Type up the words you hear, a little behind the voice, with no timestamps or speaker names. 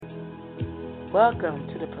Welcome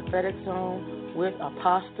to the Prophetic Zone with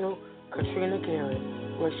Apostle Catrina Garrett,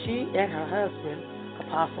 where she and her husband,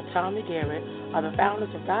 Apostle Tommy Garrett, are the founders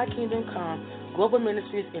of God Kingdom Come Global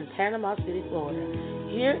Ministries in Panama City, Florida.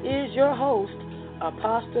 Here is your host,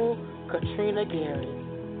 Apostle Catrina Garrett.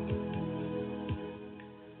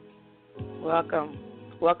 Welcome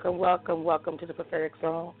to the Prophetic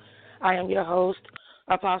Zone. I am your host,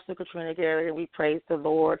 Apostle Catrina Garrett, and we praise the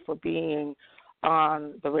Lord for being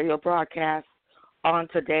on the radio broadcast on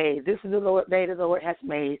today. This is the day the Lord has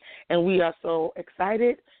made, and we are so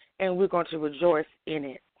excited, and we're going to rejoice in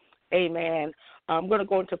it. Amen. I'm going to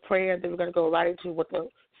go into prayer, and then we're going to go right into what the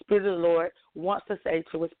Spirit of the Lord wants to say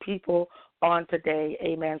to his people on today.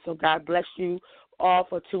 Amen. So God bless you all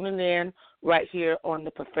for tuning in right here on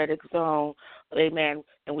the Prophetic Zone. Amen.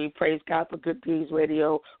 And we praise God for Good Deeds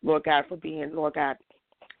Radio, Lord God, for being, Lord God,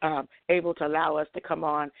 able to allow us to come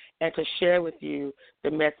on and to share with you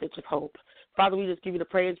the message of hope. Father, we just give you the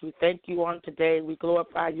praise. We thank you on today. We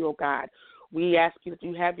glorify you, oh God. We ask you that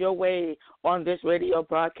you have your way on this radio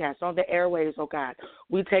broadcast, on the airways, oh God.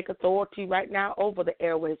 We take authority right now over the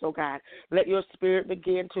airways, oh God. Let your spirit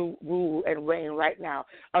begin to rule and reign right now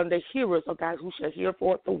on the hearers, oh God, who shall hear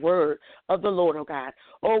forth the word of the Lord, oh God.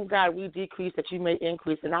 Oh God, we decrease that you may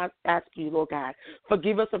increase. And I ask you, Lord God,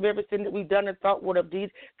 forgive us of everything that we've done and thought, word, of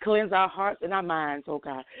deed. Cleanse our hearts and our minds, oh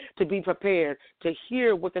God, to be prepared to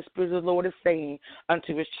hear what the Spirit of the Lord is saying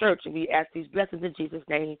unto his church. And we ask these blessings in Jesus'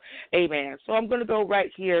 name. Amen. So I'm going to go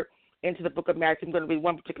right here into the book of Matthew. I'm going to read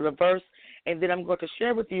one particular verse, and then I'm going to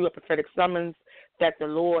share with you a prophetic summons that the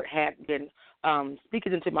Lord had been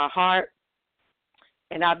speaking into my heart,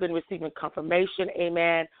 and I've been receiving confirmation,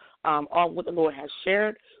 amen, on what the Lord has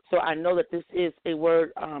shared. So I know that this is a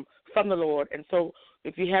word from the Lord. And so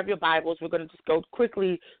if you have your Bibles, we're going to just go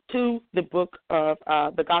quickly to the book of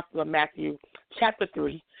the Gospel of Matthew, chapter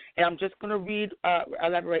 3, and I'm just going to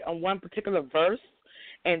elaborate on one particular verse,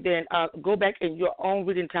 and then go back in your own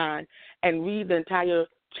reading time and read the entire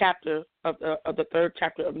chapter of the third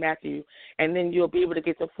chapter of Matthew, and then you'll be able to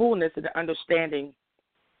get the fullness and the understanding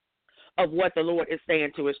of what the Lord is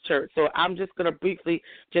saying to his church. So I'm just going to briefly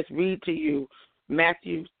just read to you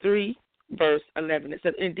Matthew 3, verse 11. It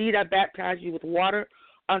says, "Indeed, I baptize you with water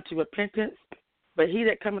unto repentance, but he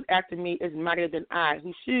that cometh after me is mightier than I,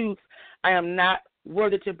 whose shoes I am not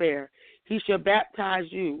worthy to bear. He shall baptize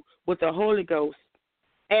you with the Holy Ghost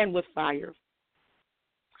and with fire."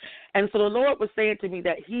 And so the Lord was saying to me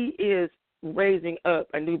that he is raising up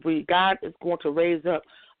a new breed. God is going to raise up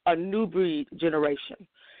a new breed generation.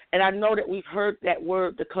 And I know that we've heard that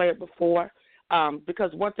word declared before,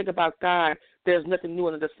 because one thing about God, there's nothing new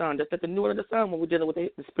under the sun. There's nothing new under the sun when we're dealing with the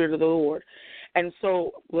Spirit of the Lord. And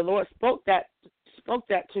so the Lord spoke that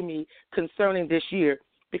to me concerning this year,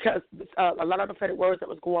 because a lot of prophetic words that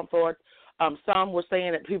was going forth. Some were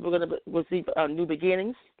saying that people were going to receive new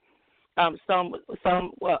beginnings. Some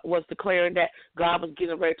was declaring that God was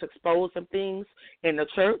getting ready to expose some things in the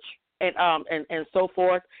church, and so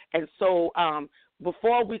forth. And so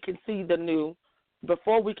before we can see the new,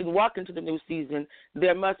 before we can walk into the new season,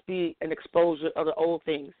 there must be an exposure of the old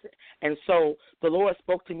things. And so the Lord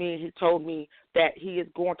spoke to me, and he told me that he is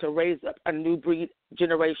going to raise up a new breed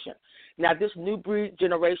generation. Now, this new breed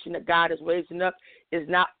generation that God is raising up is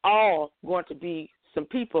not all going to be some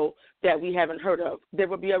people that we haven't heard of. There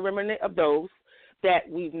will be a remnant of those that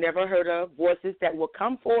we've never heard of, voices that will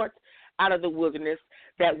come forth out of the wilderness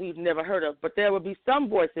that we've never heard of. But there will be some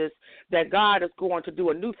voices that God is going to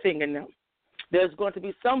do a new thing in them. There's going to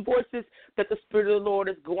be some voices that the Spirit of the Lord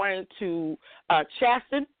is going to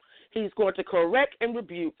chasten. He's going to correct and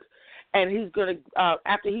rebuke. And he's going to,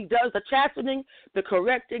 after he does the chastening, the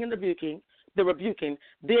correcting and the rebuking,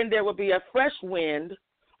 then there will be a fresh wind,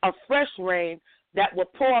 a fresh rain that will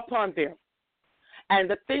pour upon them. And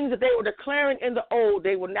the things that they were declaring in the old,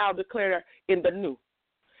 they will now declare in the new.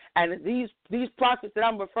 And these prophets that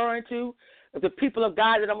I'm referring to, the people of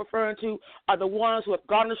God that I'm referring to, are the ones who have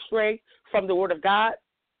gone astray from the word of God,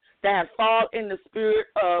 that have fallen in the spirit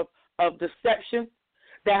of deception,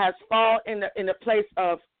 that has fallen in the place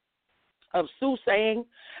of soothsaying,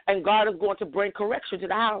 and God is going to bring correction to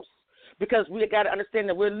the house, because we got to understand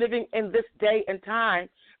that we're living in this day and time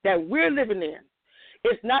that we're living in.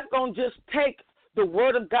 It's not going to just take the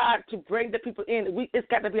word of God to bring the people in. It's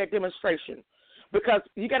got to be a demonstration, because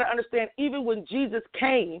you got to understand, even when Jesus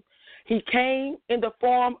came, he came in the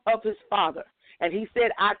form of his Father, and he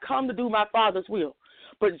said, "I come to do my Father's will."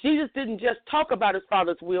 But Jesus didn't just talk about his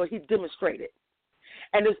Father's will, he demonstrated.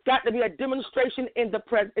 And there's got to be a demonstration in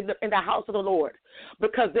the house of the Lord,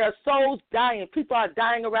 because there are souls dying. People are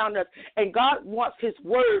dying around us, and God wants his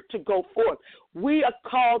word to go forth. We are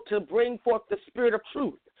called to bring forth the spirit of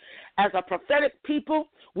truth. As a prophetic people,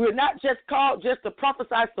 we're not just called just to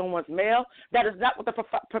prophesy someone's mail. That is not what the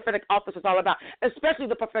prophetic office is all about, especially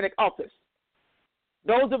the prophetic office.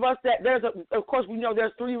 Those of us that of course, we know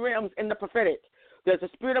there's 3 realms in the prophetic. There's the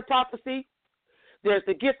spirit of prophecy, there's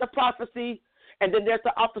the gift of prophecy, and then there's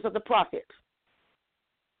the office of the prophet.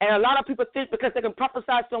 And a lot of people think because they can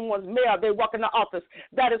prophesy someone's mail, they walk in the office.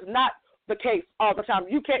 That is not the case all the time.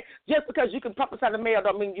 You can't, just because you can prophesy the mail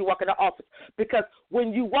don't mean you walk in the office. Because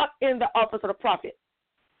when you walk in the office of the prophet,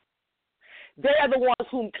 they are the ones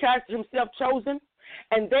whom Christ himself chosen,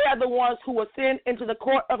 and they are the ones who ascend into the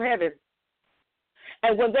court of heaven.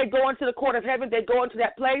 And when they go into the court of heaven, they go into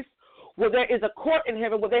that place where there is a court in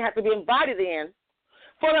heaven where they have to be invited in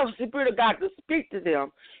for the Spirit of God to speak to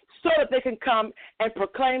them so that they can come and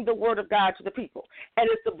proclaim the word of God to the people. And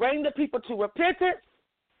it's to bring the people to repentance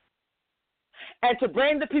and to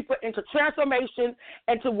bring the people into transformation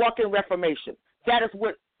and to walk in reformation. That is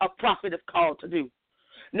what a prophet is called to do.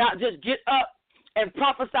 Not just get up and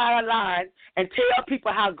prophesy a line and tell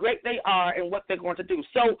people how great they are and what they're going to do.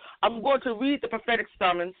 So I'm going to read the prophetic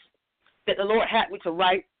sermons that the Lord had me to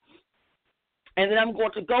write, and then I'm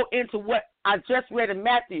going to go into what I just read in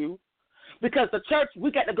Matthew, because the church, we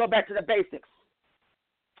got to go back to the basics.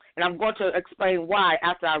 And I'm going to explain why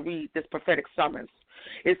after I read this prophetic sermons.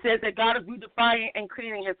 It says that God is beautifying and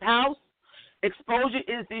cleaning his house. Exposure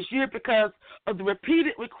is this year because of the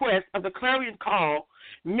repeated request of the clarion call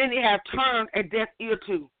many have turned a deaf ear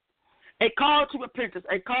to. A call to repentance,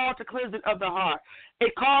 a call to cleansing of the heart, a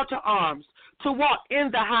call to arms, to walk in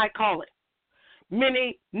the high calling.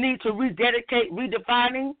 Many need to rededicate,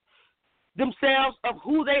 redefining themselves of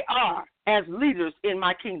who they are as leaders in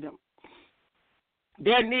my kingdom.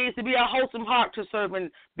 There needs to be a wholesome heart to serve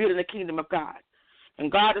and build in the kingdom of God.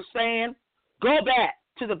 And God is saying, go back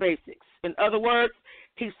to the basics. In other words,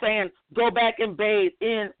 he's saying, go back and bathe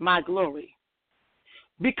in my glory.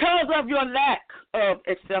 Because of your lack of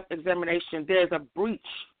self-examination, there's a breach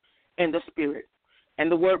in the spirit.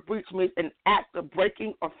 And the word breach means an act of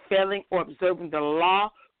breaking or failing or observing the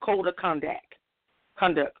law, code of conduct.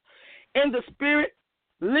 In the spirit,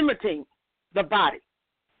 limiting the body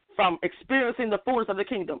from experiencing the fullness of the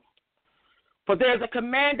kingdom. For there's a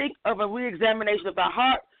commanding of a reexamination of the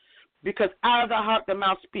heart, because out of the heart the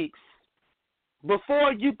mouth speaks.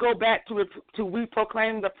 Before you go back to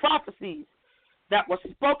reproclaim the prophecies that were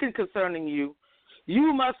spoken concerning you,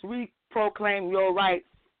 you must reproclaim your rights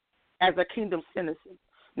as a kingdom citizen,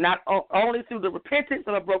 not only through the repentance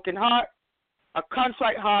of a broken heart, a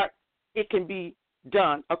contrite heart. It can be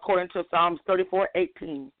done according to Psalms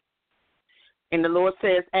 34:18. And the Lord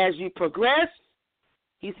says, as you progress,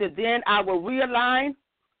 he said, then I will realign,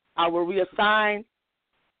 I will reassign,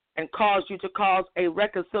 and cause you to cause a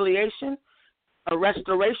reconciliation, a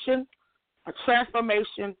restoration, a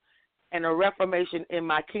transformation, and a reformation in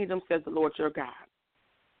my kingdom, says the Lord your God.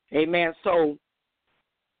 Amen. So,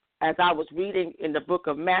 as I was reading in the book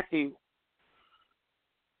of Matthew,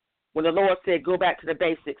 when the Lord said, go back to the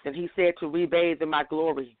basics, and he said to rebathe in my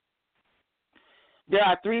glory, there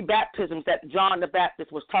are 3 baptisms that John the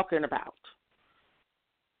Baptist was talking about.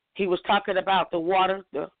 He was talking about the water,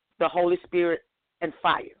 the Holy Spirit, and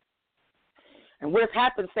fire. And what has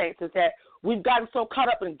happened, saints, is that we've gotten so caught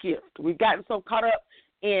up in gift. We've gotten so caught up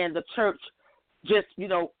in the church just,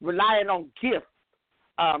 relying on gift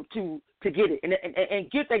to get it.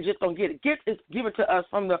 And gift, they just don't get it. Gift is given to us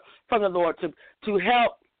from the Lord to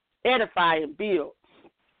help edify and build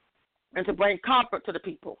and to bring comfort to the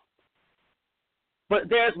people. But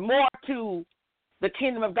there's more to the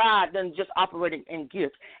kingdom of God than just operating in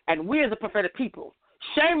gifts. And we as a prophetic people,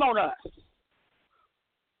 shame on us,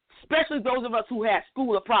 especially those of us who had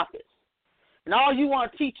school of prophets. And all you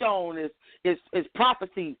want to teach on is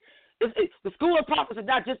prophecy. The school of prophets is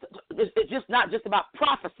not just about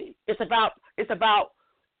prophecy. It's about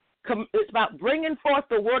bringing forth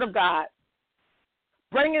the word of God,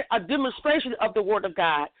 bringing a demonstration of the word of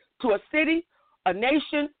God to a city, a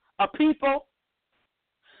nation, a people,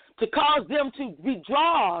 to cause them to be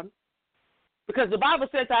drawn, because the Bible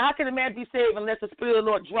says that how can a man be saved unless the Spirit of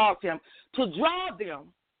the Lord draws him, to draw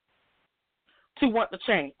them to want to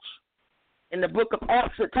change. In the book of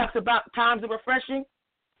Acts, it talks about times of refreshing,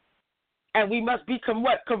 and we must become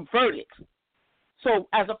what? Converted. So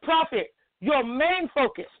as a prophet, your main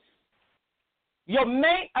focus, your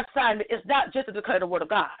main assignment is not just to declare the word of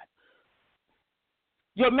God.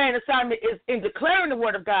 Your main assignment is in declaring the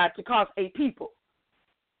word of God to cause a people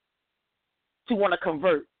to want to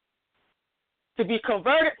convert, to be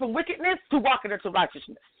converted from wickedness to walking into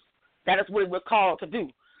righteousness. That is what we're called to do,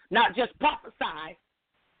 not just prophesy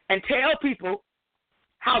and tell people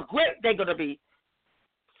how great they're going to be,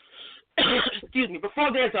 excuse me,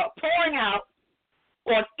 before there's a pouring out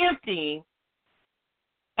or an emptying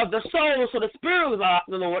of the soul so the Spirit of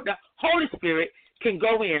the Lord, the Holy Spirit, can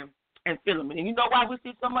go in and fill them. And you know why we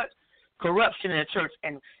see so much corruption in the church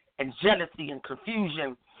and jealousy and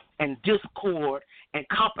confusion and discord and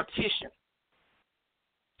competition?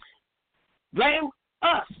 Blame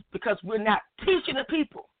us because we're not teaching the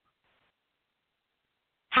people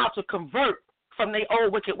how to convert from their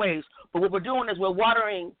old wicked ways. But what we're doing is we're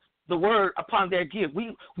watering the word upon their gift.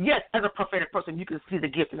 Yes, as a prophetic person, you can see the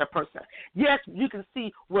gift in a person. Yes, you can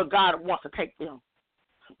see where God wants to take them.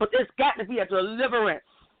 But there's got to be a deliverance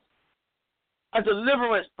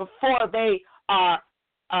before they are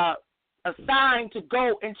assigned to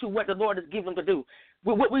go into what the Lord has given them to do.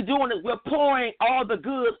 What we're doing is we're pouring all the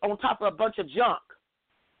goods on top of a bunch of junk,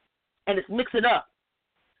 and it's mixing up.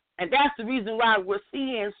 And that's the reason why we're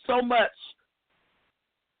seeing so much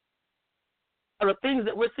of the things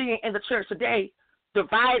that we're seeing in the church today,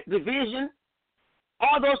 division,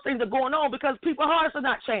 all those things are going on because people's hearts are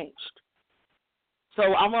not changed. So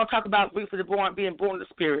I want to talk about briefly being born of the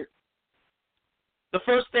Spirit. The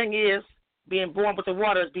first thing is being born with the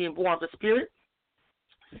water is being born of the Spirit.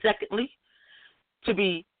 Secondly, to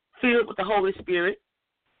be filled with the Holy Spirit.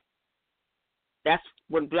 That's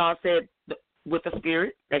when John said with the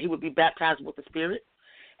Spirit, that he would be baptized with the Spirit.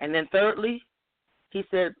 And then thirdly, he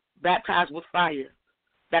said baptized with fire.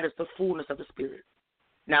 That is the fullness of the Spirit.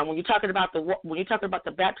 Now, when you're talking about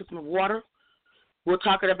the baptism of water, we're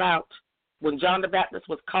talking about when John the Baptist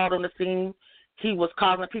was called on the scene, he was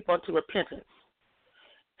calling people into repentance.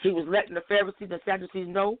 He was letting the Pharisees and Sadducees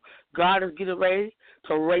know God is getting ready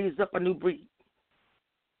to raise up a new breed.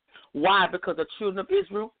 Why? Because the children of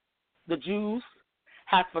Israel, the Jews,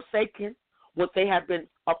 have forsaken what they have been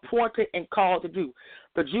appointed and called to do.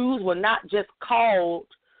 The Jews were not just called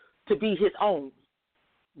to be his own.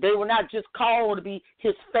 They were not just called to be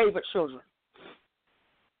his favorite children.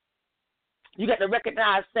 You got to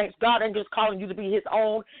recognize, saints, God ain't just calling you to be his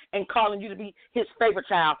own and calling you to be his favorite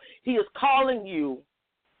child. He is calling you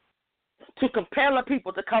to compel the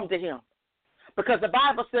people to come to him. Because the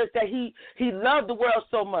Bible says that he loved the world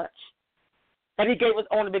so much that he gave his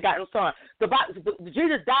only begotten son.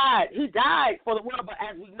 Jesus died. He died for the world, but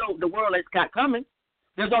as we know, the world has got coming.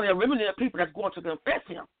 There's only a remnant of people that's going to confess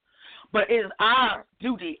him. But it is our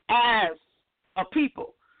duty as a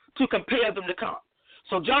people to compel them to come.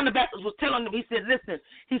 So John the Baptist was telling them, he said, listen,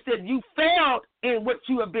 he said, you failed in what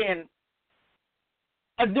you have been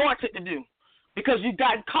anointed to do because you've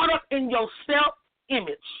gotten caught up in your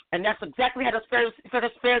self-image. And that's exactly how the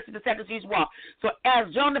Pharisees and Sadducees walk. So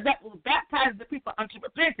as John the Baptist was baptizing the people unto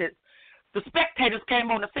repentance, the spectators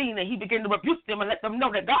came on the scene and he began to rebuke them and let them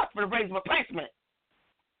know that God's going to raise a replacement.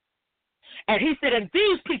 And he said, and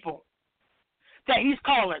these people that he's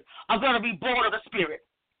calling are going to be born of the Spirit.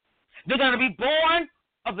 They're going to be born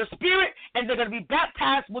of the Spirit, and they're going to be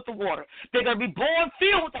baptized with the water. They're going to be born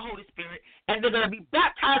filled with the Holy Spirit, and they're going to be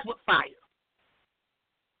baptized with fire.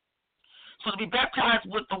 So to be baptized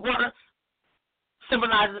with the water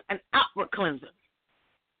symbolizes an outward cleansing.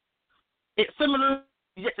 It symbolizes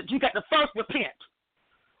that you got to first repent.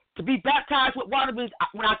 To be baptized with water means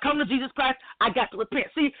when I come to Jesus Christ, I got to repent.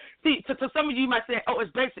 See, to some of you might say, oh,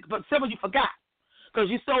 it's basic, but some of you forgot. Because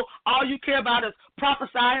all you care about is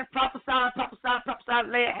prophesying,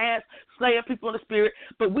 laying hands, slaying people in the spirit.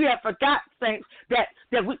 But we have forgot, saints, that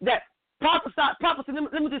prophecy,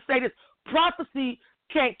 let me just say this, prophecy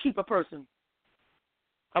can't keep a person.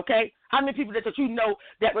 Okay? How many people that you know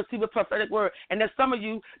that receive a prophetic word? And there's some of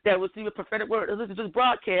you that receive a prophetic word. Listen to this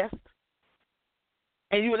broadcast,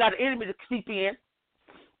 and you allow the enemy to creep in.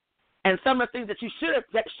 And some of the things that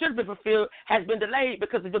should have been fulfilled has been delayed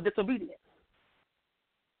because of your disobedience.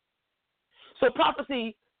 So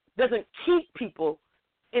prophecy doesn't keep people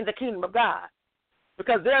in the kingdom of God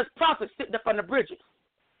because there's prophets sitting up on the bridges.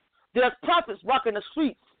 There's prophets walking the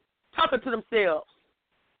streets talking to themselves.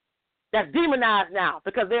 That's demonized now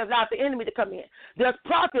because they allowed the enemy to come in. There's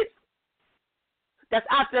prophets that's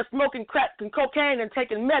out there smoking crack and cocaine and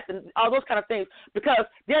taking meth and all those kind of things because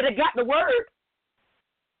they got the word.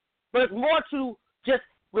 But it's more to just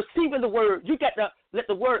receiving the word. You got to let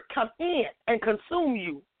the word come in and consume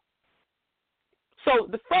you. So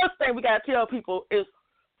the first thing we got to tell people is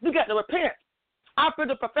we got to repent. After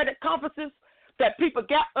the prophetic conferences that people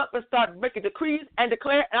got up and started making decrees and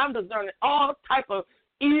declare, and I'm discerning all type of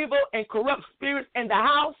evil and corrupt spirits in the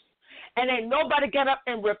house, and ain't nobody got up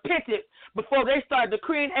and repented before they start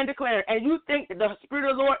decreeing and declaring. And you think that the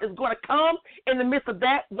Spirit of the Lord is going to come in the midst of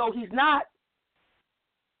that? No, he's not.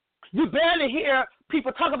 You barely hear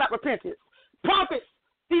people talk about repentance. Prophets,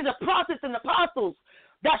 these are prophets and apostles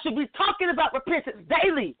that should be talking about repentance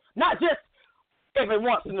daily, not just every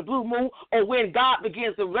once in the blue moon or when God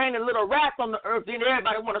begins to rain a little wrath on the earth. Then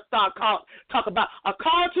everybody want to start talk about a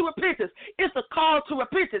call to repentance. It's a call to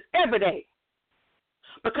repentance every day.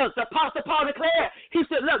 Because the Apostle Paul declared, he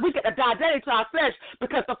said, look, we got to die daily to our flesh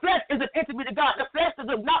because the flesh is an enemy to God. The flesh does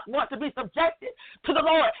not want to be subjected to the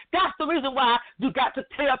Lord. That's the reason why you got to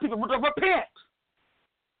tell people to repent.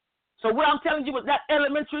 So what I'm telling you is not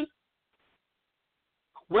elementary.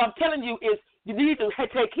 What I'm telling you is you need to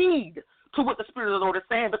take heed to what the Spirit of the Lord is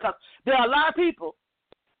saying, because there are a lot of people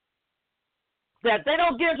that if they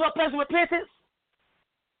don't get into a place of repentance,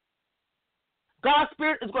 God's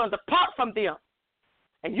Spirit is going to depart from them.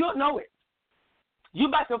 And you'll know it. You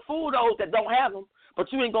might can fool those that don't have them, but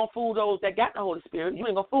you ain't going to fool those that got the Holy Spirit. You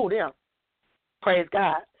ain't going to fool them. Praise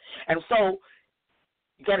God. And so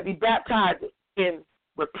you got to be baptized in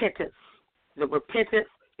repentance. The repentance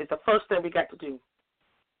is the first thing we got to do,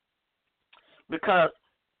 because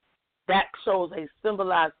that shows a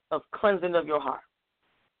symbolize of cleansing of your heart.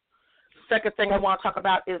 Second thing I want to talk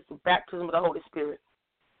about is the baptism of the Holy Spirit.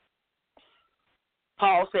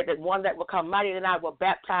 Paul said that one that will come mighty than I will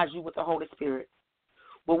baptize you with the Holy Spirit.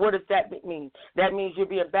 Well, what does that mean? That means you're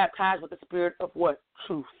being baptized with the Spirit of what?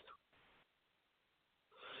 Truth.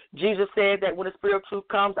 Jesus said that when the Spirit of truth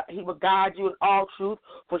comes, he will guide you in all truth,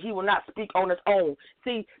 for he will not speak on his own.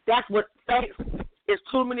 See, that's what faith is.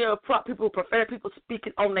 Too many of people, prophetic people,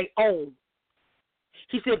 speaking on their own.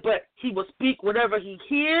 He said, but he will speak whatever he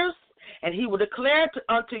hears, and he will declare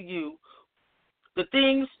unto you the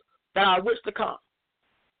things that are which to come.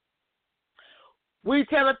 We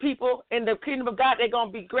telling people in the kingdom of God they're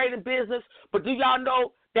gonna be great in business, but do y'all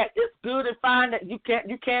know that it's good and fine that you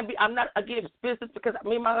can be? I'm not against business, because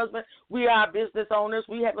me and my husband, we are business owners.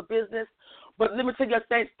 We have a business. But let me tell you a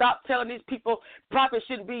thing. Stop telling these people prophets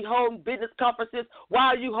shouldn't be holding business conferences. Why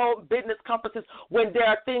are you holding business conferences when there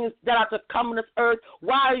are things that are to come on this earth?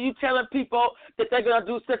 Why are you telling people that they're going to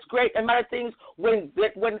do such great and mighty things when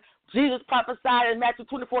Jesus prophesied in Matthew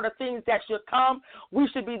 24 the things that should come? We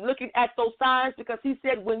should be looking at those signs, because he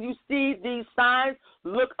said when you see these signs,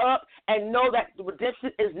 look up and know that the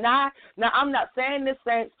redemption is nigh. Now, I'm not saying this,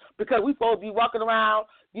 saints, because we supposed to be walking around,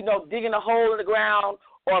 digging a hole in the ground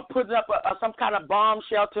or putting up some kind of bomb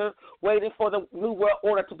shelter waiting for the New World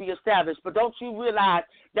Order to be established. But don't you realize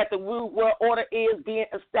that the New World Order is being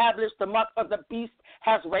established? The mark of the beast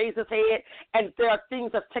has raised its head, and there are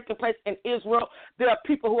things that's taking place in Israel. There are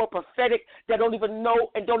people who are prophetic that don't even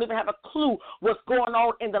know and don't even have a clue what's going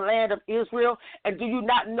on in the land of Israel. And do you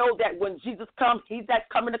not know that when Jesus comes, he's not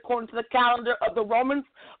coming according to the calendar of the Romans,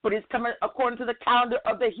 but he's coming according to the calendar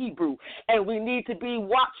of the Hebrew. And we need to be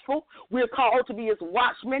watchful. We're called to be his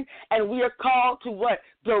watchmen, and we are called to what?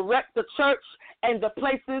 Direct the church and the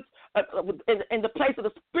places in the place of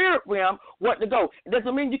the spirit realm, what to go. It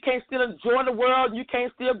doesn't mean you can't still enjoy the world, you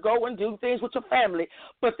can't still go and do things with your family,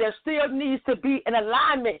 but there still needs to be an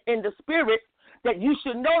alignment in the spirit that you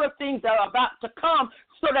should know the things that are about to come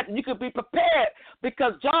so that you can be prepared,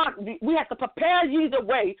 because we have to prepare you the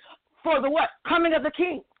way for the what? Coming of the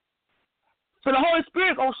King. So the Holy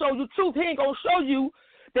Spirit going to show you truth. He ain't going to show you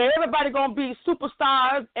that everybody gonna be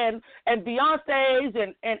superstars and Beyonces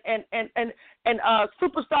and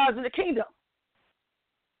superstars in the kingdom.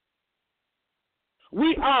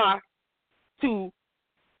 We are to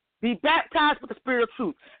be baptized with the Spirit of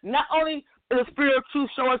truth. Not only the Spirit of truth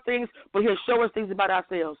show us things, but he'll show us things about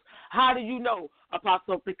ourselves. How do you know,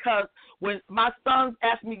 Apostle? Because when my sons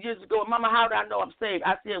asked me years ago, Mama, how do I know I'm saved?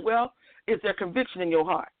 I said, well, is there conviction in your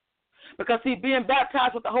heart? Because, see, being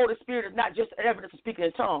baptized with the Holy Spirit is not just evidence of speaking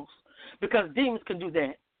in tongues, because demons can do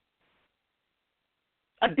that.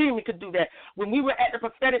 A demon could do that. When we were at the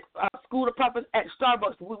prophetic school of prophets at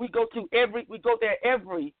Starbucks, we go there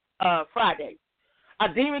every Friday.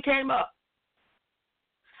 A demon came up,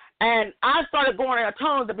 and I started going in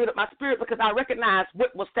tongues to build up my spirit, because I recognized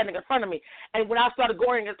what was standing in front of me. And when I started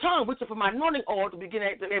going in tongues, which is for my anointing oil to begin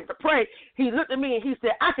to be able to pray, he looked at me and he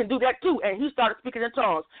said, I can do that too. And he started speaking in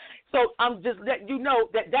tongues. So I'm just letting you know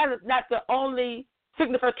that is not the only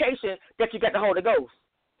signification that you got the Holy Ghost.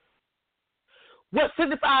 What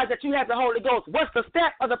signifies that you have the Holy Ghost? What's the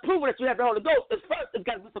step of the proof that you have the Holy Ghost? Is first, it's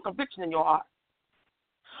got to be some conviction in your heart.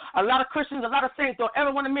 A lot of Christians, a lot of saints don't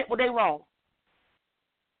ever want to admit when they're wrong.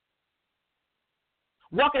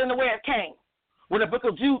 Walking in the way of Cain, when the book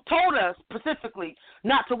of Jude told us specifically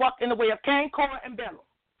not to walk in the way of Cain, Korah, and Balaam.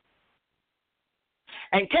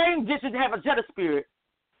 And Cain didn't have a jealous spirit,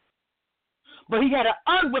 but he had an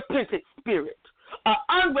unrepentant spirit, an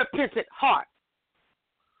unrepentant heart.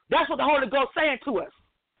 That's what the Holy Ghost is saying to us.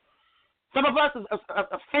 Some of us are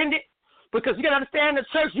offended because you got to understand the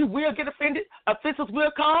church, you will get offended. Offenses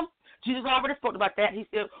will come. Jesus already spoke about that. He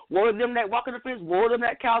said, woe to them that walk in offense, woe to them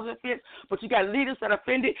that cause offense. But you got leaders that are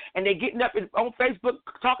offended, and they're getting up on Facebook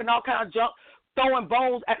talking all kind of junk, throwing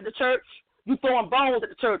bones at the church. You throwing bones at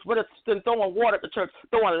the church, whether it's throwing water at the church,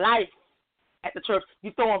 throwing life at the church.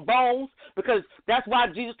 You throwing bones because that's why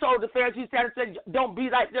Jesus told the Pharisees, said, don't be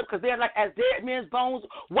like them because they're like as dead men's bones.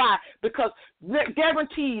 Why? Because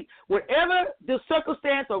guaranteed, whatever the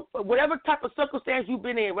circumstance or whatever type of circumstance you've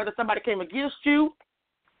been in, whether somebody came against you,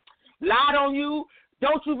 lied on you,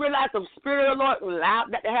 don't you realize the Spirit of the Lord allowed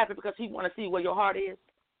that to happen because he want to see where your heart is?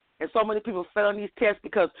 And so many people fail on these tests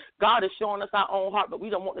because God is showing us our own heart, but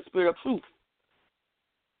we don't want the spirit of truth.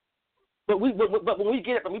 But when we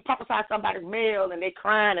get it, when we prophesy somebody's male and they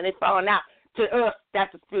crying and they falling out, to us,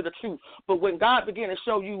 that's the spirit of truth. But when God begins to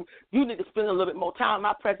show you, you need to spend a little bit more time in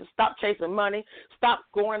my presence. Stop chasing money. Stop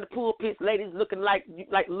going to pulpits, ladies looking like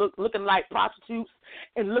prostitutes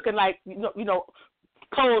and looking like you know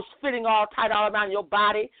clothes fitting all tight all around your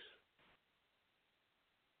body.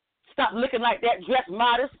 Stop looking like that, dress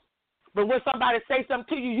modest. But when somebody say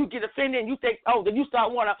something to you, you get offended and you think, oh, then you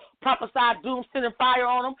start want to prophesy doom, sending fire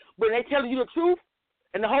on them. When they telling you the truth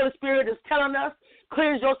and the Holy Spirit is telling us,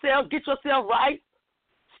 cleanse yourself, get yourself right.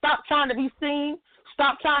 Stop trying to be seen.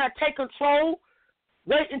 Stop trying to take control.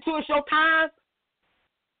 Wait until it's your time.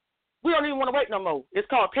 We don't even want to wait no more. It's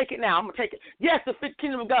called take it now. I'm going to take it. Yes, the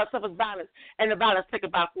kingdom of God suffers violence, and the violence taken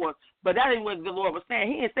by force. But that ain't what the Lord was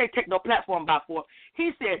saying. He didn't say take no platform by force.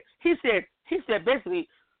 He said basically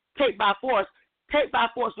take by force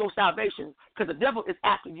your salvation, because the devil is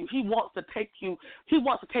after you. He wants to take you. He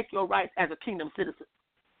wants to take your rights as a kingdom citizen.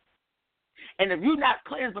 And if you're not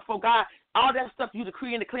cleansed before God, all that stuff you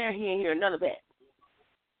decree and declare, he ain't hearing none of that.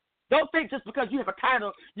 Don't think just because you have a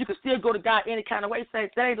title, you can still go to God any kind of way. Say,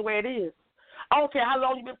 that ain't the way it is. I don't care how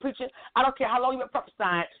long you've been preaching. I don't care how long you've been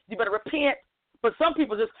prophesying. You better repent. But some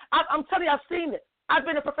people just, I'm telling you, I've seen it. I've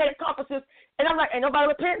been to prophetic conferences, and I'm like, ain't nobody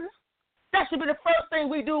repenting? That should be the first thing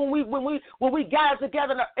we do when we gather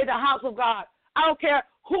together in the house of God. I don't care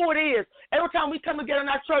who it is. Every time we come together in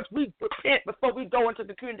our church, we repent before we go into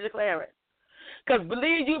the community declaring. Because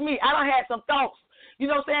believe you me, I done had some thoughts. You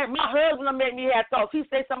know what I'm saying? My husband done made me have thoughts. He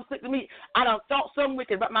say something sick to me. I done thought something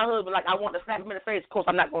wicked about my husband, like I want to slap him in the face. Of course,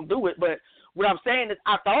 I'm not going to do it, but what I'm saying is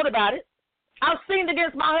I thought about it. I've sinned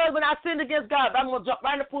against my husband. I've sinned against God, but I'm going to jump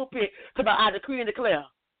right in the pulpit to I decree and declare.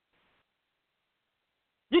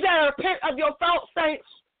 You got to repent of your thoughts, saints.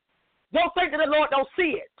 Don't think that the Lord don't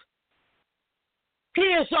see it. He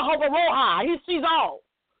is Jehovah Rohi. He sees all.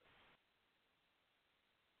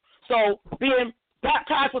 So being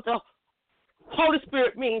baptized with the Holy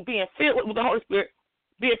Spirit means being filled with the Holy Spirit.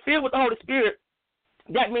 Being filled with the Holy Spirit,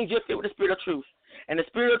 that means you're filled with the Spirit of truth. And the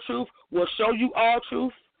Spirit of truth will show you all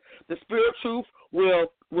truth. The Spirit of truth will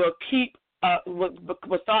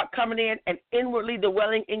start coming in and inwardly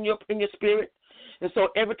dwelling in your spirit. And so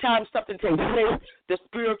every time something takes place, the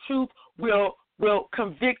Spirit of truth will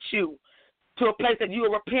convict you to a place that you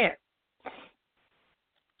will repent.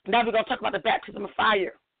 Now we're going to talk about the baptism of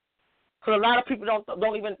fire. Because a lot of people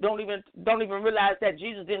don't even realize that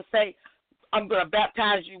Jesus didn't say, I'm going to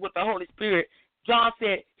baptize you with the Holy Spirit. John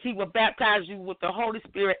said he will baptize you with the Holy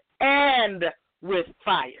Spirit and with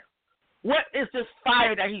fire. What is this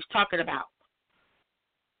fire that he's talking about?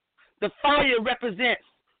 The fire represents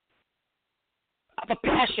the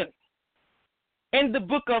passion. In the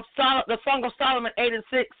book of the Song of Solomon 8 and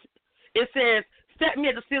 6, it says, set me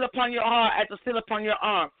as a seal upon your heart, as a seal upon your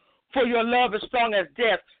arm. For your love is strong as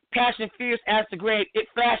death, passion fierce as the grave. It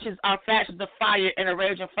flashes of fire and a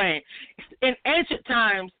raging flame. In ancient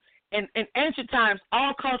times,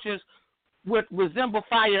 all cultures would resemble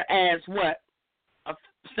fire as what? A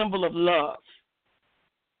symbol of love.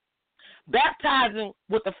 Baptizing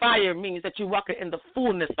with the fire means that you're walking in the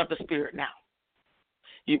fullness of the Spirit now.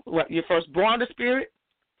 You're first born of the Spirit.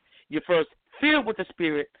 You're first filled with the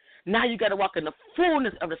Spirit. Now you got to walk in the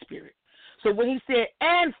fullness of the Spirit. So when he said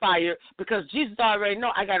and fire, because Jesus already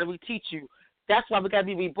know I got to reteach you. That's why we got to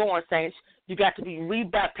be reborn, saints. You got to be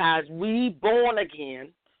rebaptized, reborn again,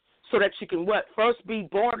 so that you can what? First be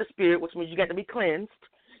born of the Spirit, which means you got to be cleansed.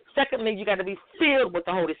 Secondly, you got to be filled with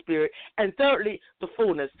the Holy Spirit. And thirdly, the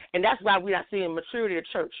fullness. And that's why we're not seeing maturity of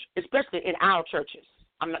church, especially in our churches.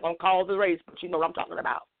 I'm not going to call the race, but you know what I'm talking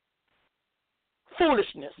about.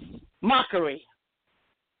 Foolishness, mockery,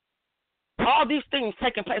 all these things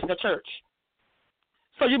taking place in the church.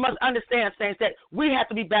 So you must understand, saints, that we have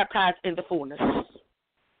to be baptized in the fullness.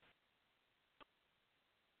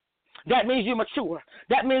 That means you're mature.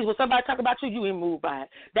 That means when somebody talk about you, you ain't moved by it.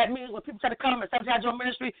 That means when people try to come and sabotage your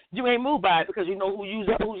ministry, you ain't moved by it because you know who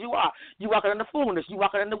you are. You walking in the fullness. You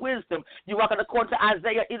walking in the wisdom. You walking according to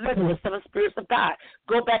Isaiah 11, the 7 spirits of God.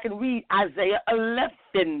 Go back and read Isaiah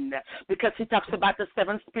 11 because he talks about the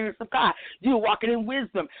 7 spirits of God. You're walking in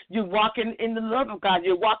wisdom. You're walking in the love of God.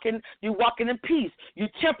 You're walking in peace. You're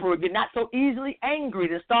temperate. You're not so easily angry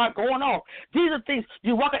to start going on. These are things.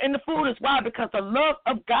 You're walking in the fullness. Why? Because the love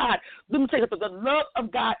of God. Let me tell you something. The love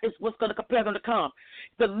of God is what's going to compel them to come.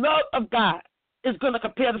 The love of God is going to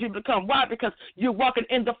compel the people to come. Why? Because you're walking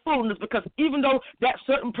in the fullness. Because even though that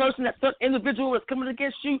certain person, that certain individual is coming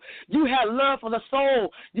against you, you have love for the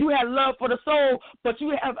soul. You have love for the soul, but you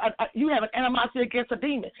have an animosity against a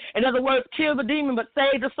demon. In other words, kill the demon, but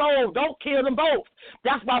save the soul. Don't kill them both.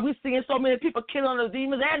 That's why we're seeing so many people killing the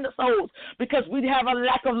demons and the souls, because we have a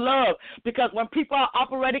lack of love. Because when people are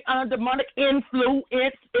operating under demonic influence,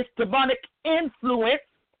 it's demonic influence.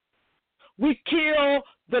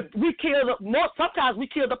 Sometimes we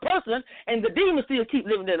kill the person, and the demons still keep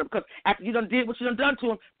living in them, because after you done did what you done to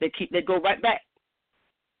them, they go right back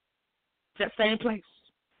to that same place.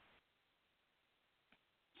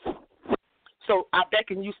 So I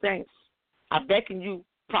beckon you, saints, I beckon you,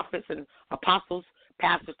 prophets and apostles,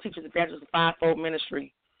 pastors, teachers, evangelists, fivefold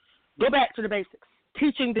ministry, go back to the basics.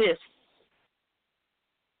 Teaching this,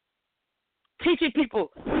 teaching people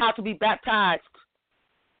how to be baptized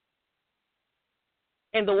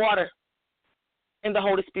in the water, in the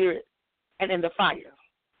Holy Spirit, and in the fire.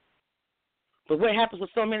 But what happens with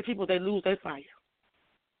so many people, they lose their fire.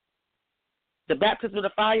 The baptism of the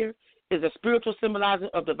fire is a spiritual symbolizing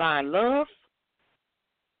of divine love,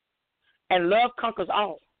 and love conquers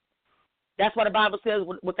all. That's why the Bible says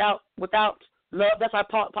without love, that's why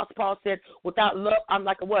Apostle Paul said, without love, I'm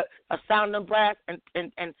like a sounding brass and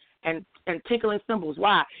tinkling cymbals.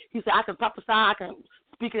 Why? He said, I can prophesy, I can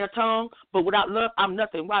speak in a tongue, but without love, I'm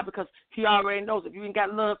nothing. Why? Because he already knows if you ain't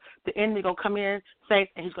got love, the enemy going to come in, and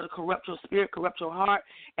he's going to corrupt your spirit, corrupt your heart.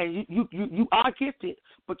 And you are gifted,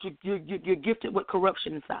 but you're gifted with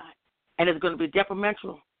corruption inside. And it's going to be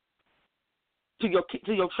detrimental to your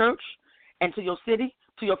church and to your city,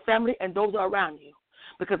 to your family, and those are around you.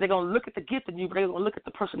 Because they're going to look at the gift in you, but they're going to look at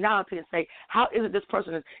the personality and say, how is it this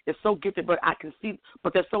person is so gifted, but I can see,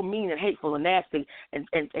 but they're so mean and hateful and nasty and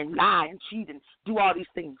lie and cheat and do all these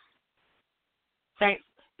things. Saints,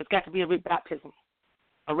 it's got to be a rebaptism.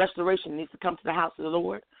 A restoration needs to come to the house of the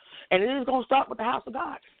Lord. And it is going to start with the house of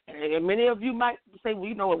God. And many of you might say, well,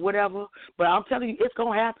 you know what, whatever. But I'm telling you, it's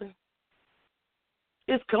going to happen.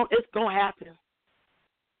 It's going to happen.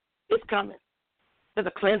 It's coming. There's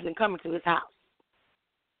a cleansing coming to this house.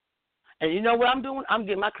 And you know what I'm doing? I'm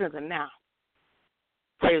getting my cleansing now.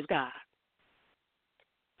 Praise God.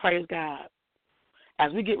 Praise God.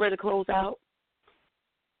 As we get ready to close out,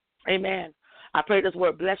 amen, I pray this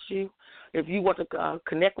word bless you. If you want to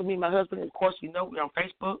connect with me, my husband, of course, you know we're on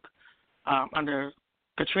Facebook under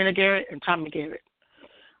Catrina Garrett and Tommy Garrett.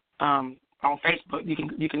 On Facebook, you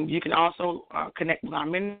can also connect with our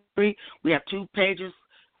ministry. We have 2 pages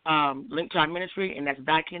linked to our ministry, and that's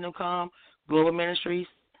Thy Kingdom Come Global Ministries.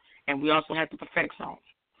 And we also have the Prophetic Zone.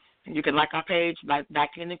 And you can like our page, like Thy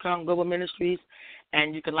Kingdom Come Global Ministries,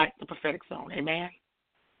 and you can like the Prophetic Zone. Amen.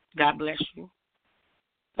 God bless you.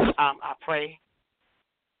 I pray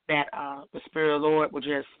that the Spirit of the Lord will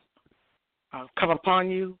just come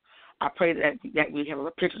upon you. I pray that we have a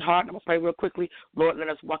repentant heart. I'm going to pray real quickly. Lord, let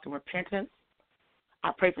us walk in repentance.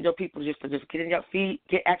 I pray for your people just to get in your feet,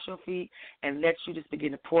 get at your feet, and let you just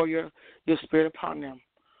begin to pour your Spirit upon them.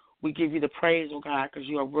 We give you the praise, oh God, because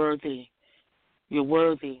you are worthy. You're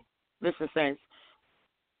worthy. Listen, saints,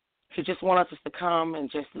 he just wants us to come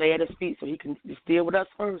and just lay at his feet so he can just deal with us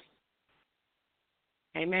first.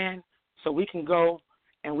 Amen. So we can go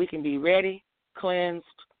and we can be ready, cleansed,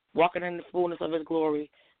 walking in the fullness of his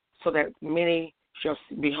glory, so that many shall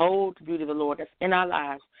behold the beauty of the Lord that's in our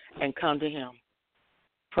lives and come to him.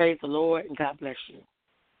 Praise the Lord, and God bless you.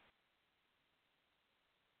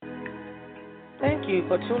 Thank you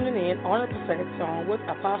for tuning in on the Prophetic Zone with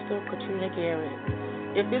Apostle Catrina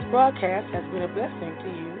Garrett. If this broadcast has been a blessing to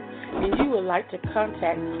you and you would like to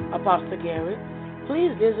contact Apostle Garrett,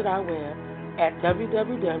 please visit our web at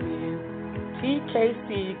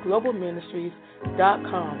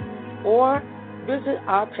www.tkcglobalministries.com or visit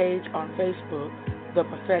our page on Facebook, The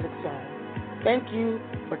Prophetic Zone. Thank you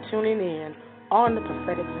for tuning in on the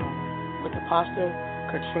Prophetic Zone with Apostle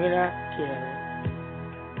Catrina Garrett.